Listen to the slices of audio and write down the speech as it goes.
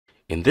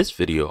In this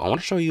video, I want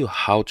to show you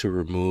how to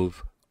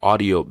remove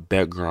audio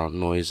background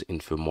noise in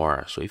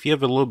Filmora. So if you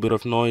have a little bit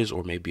of noise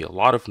or maybe a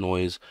lot of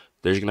noise,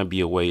 there's going to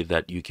be a way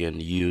that you can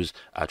use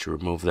to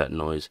remove that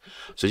noise.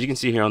 So as you can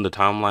see here on the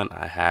timeline,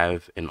 I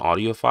have an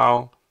audio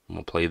file. I'm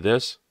going to play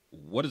this.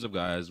 What is up,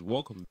 guys?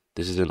 Welcome.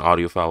 This is an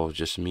audio file of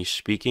just me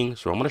speaking.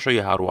 So I'm going to show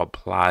you how to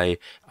apply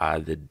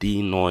the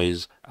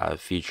denoise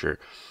feature.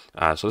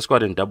 So let's go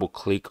ahead and double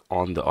click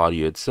on the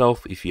audio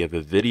itself. If you have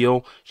a video,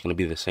 it's going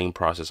to be the same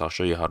process. I'll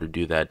show you how to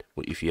do that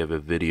if you have a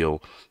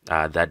video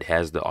that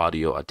has the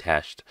audio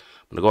attached.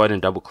 I'm going to go ahead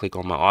and double click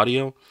on my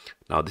audio.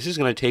 Now this is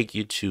going to take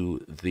you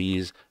to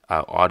these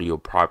audio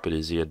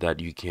properties here that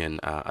you can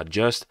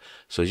adjust.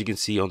 So as you can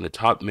see on the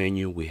top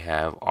menu, we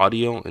have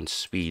audio and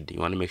speed.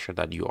 You want to make sure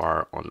that you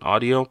are on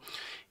audio.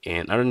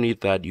 And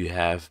underneath that, you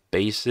have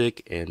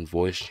basic and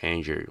voice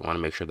changer. You want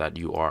to make sure that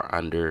you are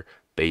under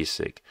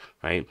basic,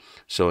 right?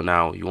 So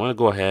now you want to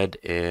go ahead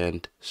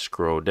and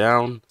scroll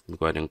down.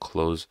 Go ahead and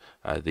close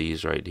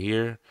these right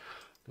here.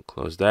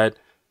 Close that.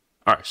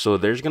 All right, so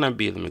there's going to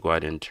be, let me go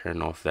ahead and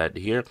turn off that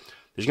here.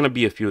 There's going to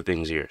be a few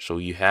things here. So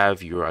you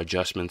have your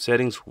adjustment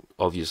settings.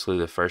 Obviously,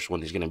 the first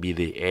one is going to be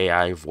the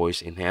AI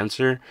voice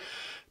enhancer.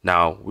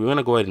 Now, we're going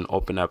to go ahead and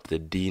open up the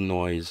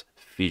denoise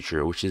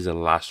feature, which is the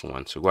last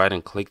one. So go ahead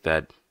and click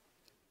that.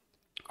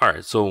 All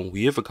right, so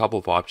we have a couple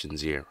of options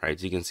here, right?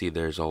 So you can see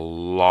there's a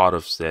lot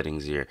of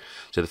settings here.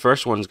 So the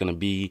first one is going to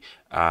be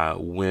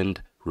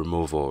wind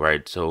removal,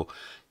 right? So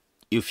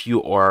if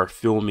you are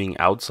filming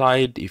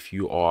outside, if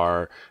you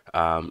are,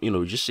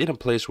 just in a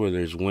place where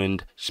there's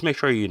wind, just make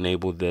sure you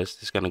enable this.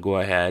 It's going to go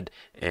ahead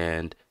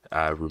and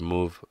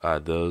remove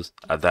those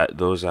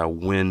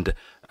wind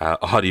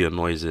audio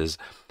noises.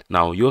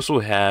 Now you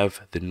also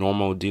have the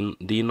normal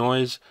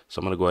denoise,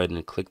 so I'm going to go ahead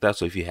and click that.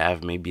 So if you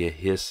have maybe a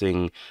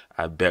hissing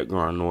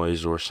background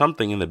noise or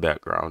something in the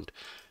background,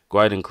 go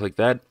ahead and click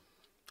that.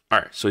 All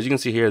right, so as you can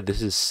see here,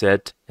 this is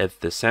set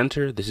at the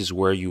center. This is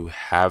where you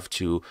have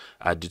to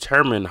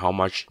determine how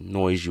much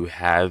noise you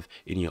have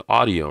in your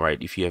audio,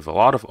 right? If you have a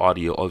lot of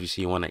audio,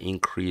 obviously you want to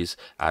increase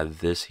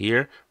this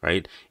here,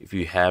 right? If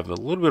you have a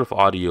little bit of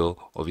audio,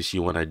 obviously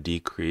you want to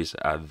decrease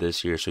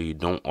this here so you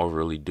don't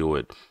overly do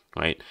it,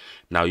 right?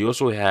 Now you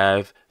also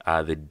have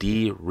the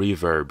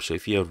de-reverb. So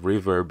if you have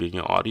reverb in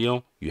your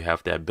audio, you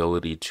have the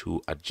ability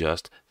to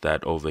adjust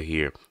that over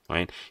here,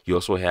 right? You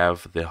also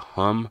have the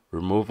hum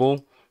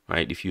removal.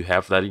 Right, if you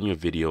have that in your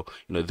video,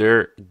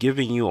 they're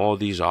giving you all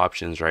these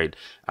options, right?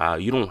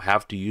 You don't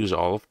have to use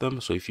all of them.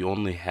 So if you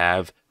only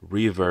have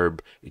reverb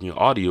in your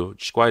audio,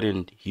 just go ahead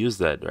and use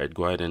that, right?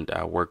 Go ahead and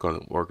work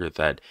with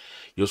that.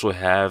 You also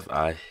have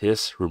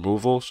hiss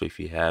removal. So if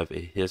you have a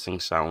hissing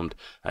sound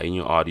in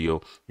your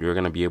audio, you're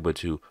going to be able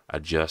to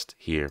adjust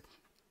here.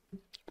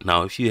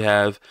 Now, if you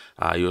have,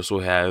 you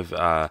also have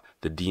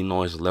the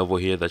denoise level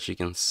here that you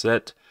can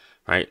set,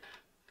 right?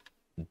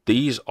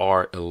 These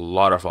are a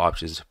lot of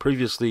options.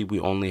 Previously, we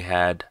only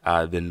had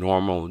the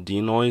normal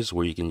denoise,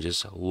 where you can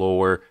just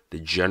lower the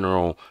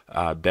general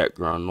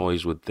background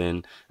noise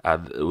within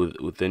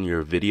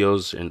your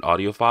videos and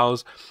audio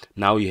files.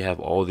 Now you have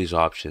all these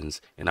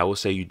options, and I would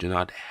say you do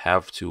not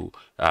have to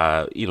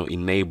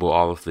enable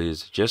all of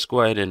these. Just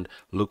go ahead and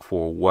look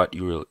for what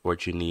you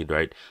need,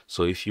 right?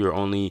 So if you're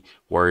only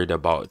worried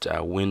about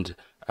wind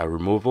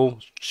removal,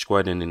 just go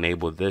ahead and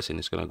enable this, and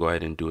it's going to go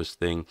ahead and do its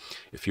thing.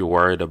 If you're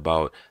worried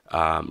about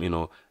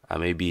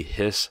maybe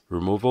hiss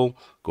removal,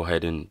 go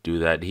ahead and do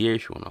that here.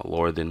 If you want to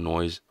lower the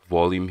noise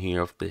volume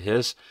here of the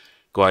hiss,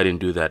 go ahead and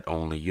do that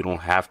only. You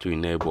don't have to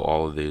enable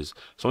all of these.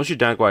 So once you're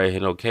done, go ahead and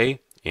hit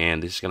OK,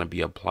 and this is going to be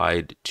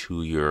applied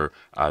to your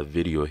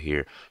video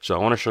here. So I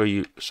want to show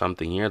you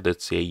something here.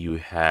 Let's say you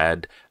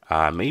had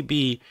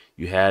maybe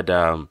you had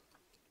a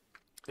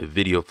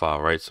video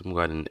file, right? So I'm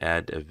going to go ahead and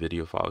add a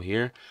video file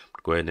here.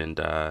 Go ahead and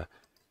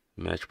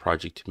match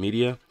project to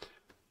media.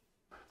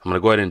 I'm going to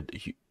go ahead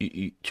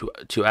and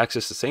to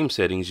access the same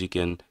settings, you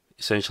can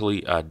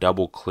essentially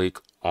double click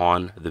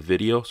on the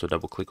video. So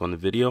double click on the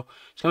video.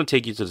 It's going to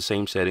take you to the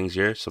same settings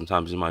here.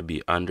 Sometimes it might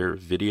be under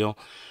video.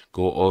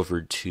 Go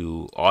over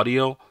to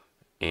audio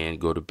and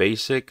go to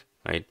basic.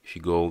 Right, if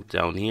you go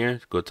down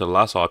here, go to the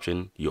last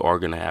option, you are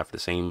going to have the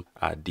same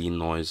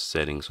denoise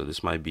setting. So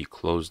this might be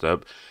closed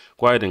up.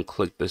 Go ahead and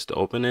click this to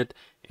open it,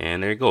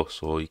 and there you go.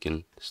 So you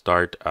can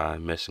start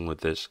messing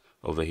with this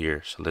over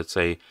here. So let's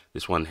say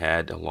this one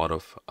had a lot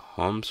of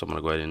hum, so I'm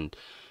going to go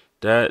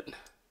ahead and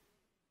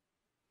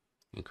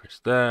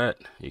increase that.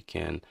 You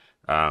can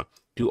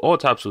do all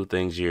types of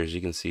things here, as you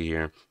can see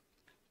here.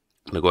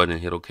 I'm going to go ahead and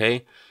hit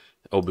OK.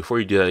 Oh, before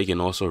you do that, you can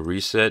also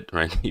reset,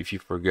 right? If you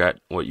forgot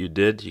what you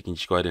did, you can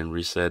just go ahead and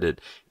reset it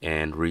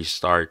and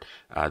restart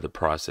the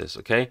process,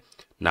 okay?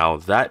 Now,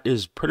 that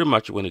is pretty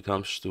much when it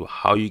comes to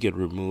how you can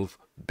remove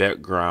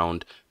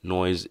background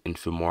noise in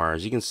Filmora.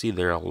 As you can see,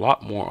 there are a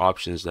lot more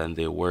options than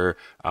there were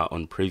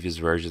on previous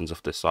versions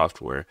of the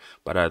software.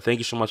 But thank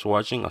you so much for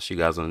watching. I'll see you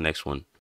guys on the next one.